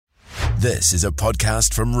This is a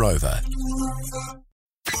podcast from Rover.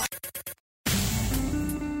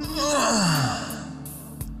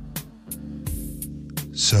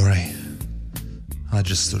 Sorry, I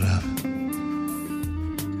just stood up.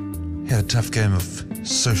 Had a tough game of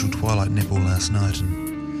social twilight netball last night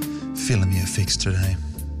and feeling the effects today.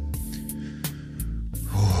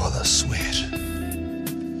 Oh, the sweat.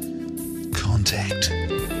 Contact.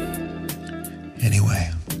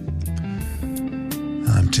 Anyway,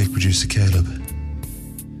 I'm tech producer Caleb.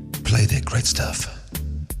 Play that great stuff.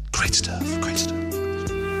 Great stuff, great stuff.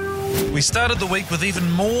 We started the week with even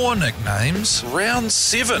more nicknames. Round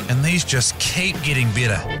 7, and these just keep getting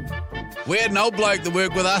better. We had an old bloke that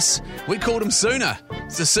worked with us. We called him Sooner.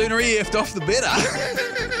 So the sooner he effed off, the better.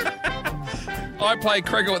 I play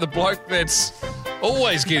cricket with a bloke that's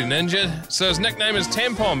always getting injured, so his nickname is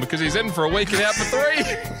Tampon because he's in for a week and out for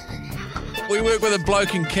 3. We worked with a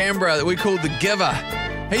bloke in Canberra that we called the Giver.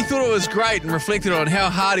 He thought it was great and reflected on how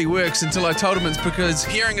hard he works until I told him it's because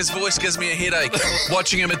hearing his voice gives me a headache,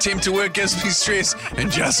 watching him attempt to work gives me stress, and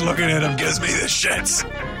just looking at him gives me the shits.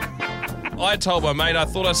 I told my mate I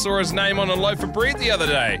thought I saw his name on a loaf of bread the other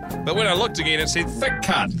day, but when I looked again it said Thick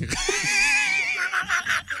Cut.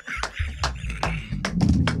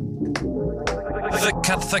 Thick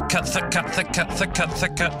cut, thick cut, thick cut, thick cut, thick cut,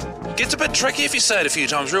 thick cut. Gets a bit tricky if you say it a few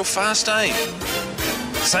times real fast, eh?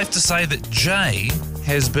 Safe to say that Jay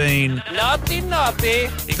has been naughty.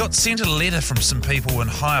 He got sent a letter from some people in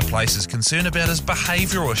higher places concerned about his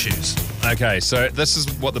behavioural issues. Okay, so this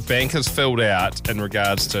is what the bank has filled out in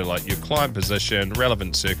regards to like your client position,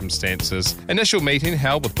 relevant circumstances. Initial meeting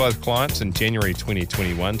held with both clients in January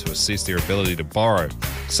 2021 to assess their ability to borrow.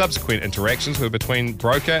 Subsequent interactions were between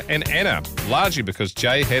broker and Anna, largely because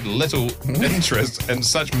Jay had little interest in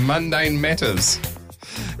such mundane matters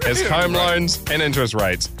as home loans and interest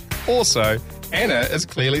rates. Also, Anna is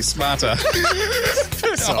clearly smarter.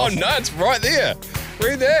 Oh no, it's right there.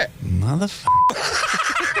 Read that.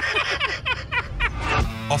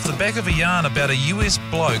 Off the back of a yarn about a US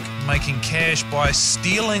bloke making cash by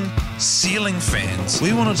stealing ceiling fans,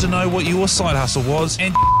 we wanted to know what your side hustle was,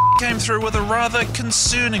 and came through with a rather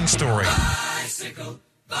concerning story. Bicycle.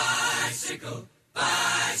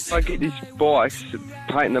 I get these bikes,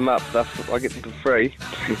 painting them up, I get them for free,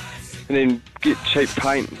 and then get cheap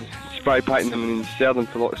paint, spray painting them and then sell them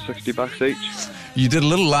for like $60 each. You did a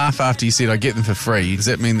little laugh after you said I get them for free. Does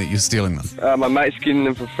that mean that you're stealing them? My mate's getting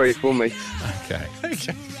them for free for me. Okay.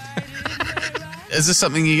 Is this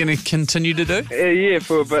something you're going to continue to do? Yeah,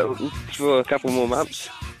 for a couple more months.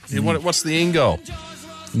 Yeah, what's the end goal?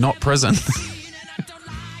 Not prison.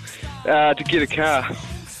 To get a car.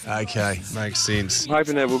 Okay. Makes sense. I'm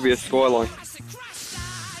hoping that will be a Skyline.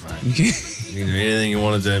 You can do anything you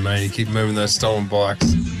want to do, mate. You keep moving those stolen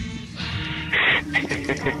bikes.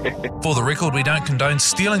 For the record, we don't condone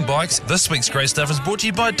stealing bikes. This week's great stuff is brought to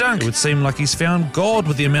you by Dunk. It would seem like he's found God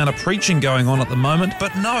with the amount of preaching going on at the moment,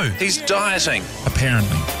 but no, he's dieting,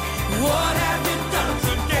 apparently. What have you done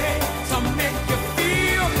today to make you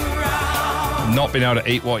feel proud? Not being able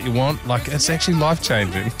to eat what you want, like, it's actually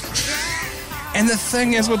life-changing. And the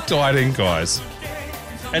thing is with dieting, guys,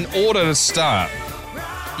 in order to start,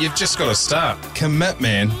 you've just got to start. Commit,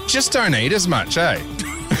 man. Just don't eat as much, eh?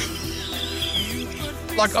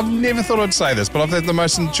 Like, I've never thought I'd say this, but I've had the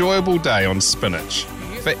most enjoyable day on spinach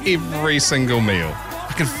for every single meal.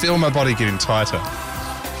 I can feel my body getting tighter.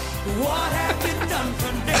 What have you done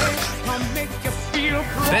today to make you feel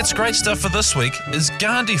proud? That's great stuff for this week. As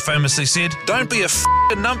Gandhi famously said, don't be a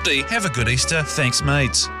f***ing numpty. Have a good Easter. Thanks,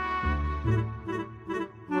 mates.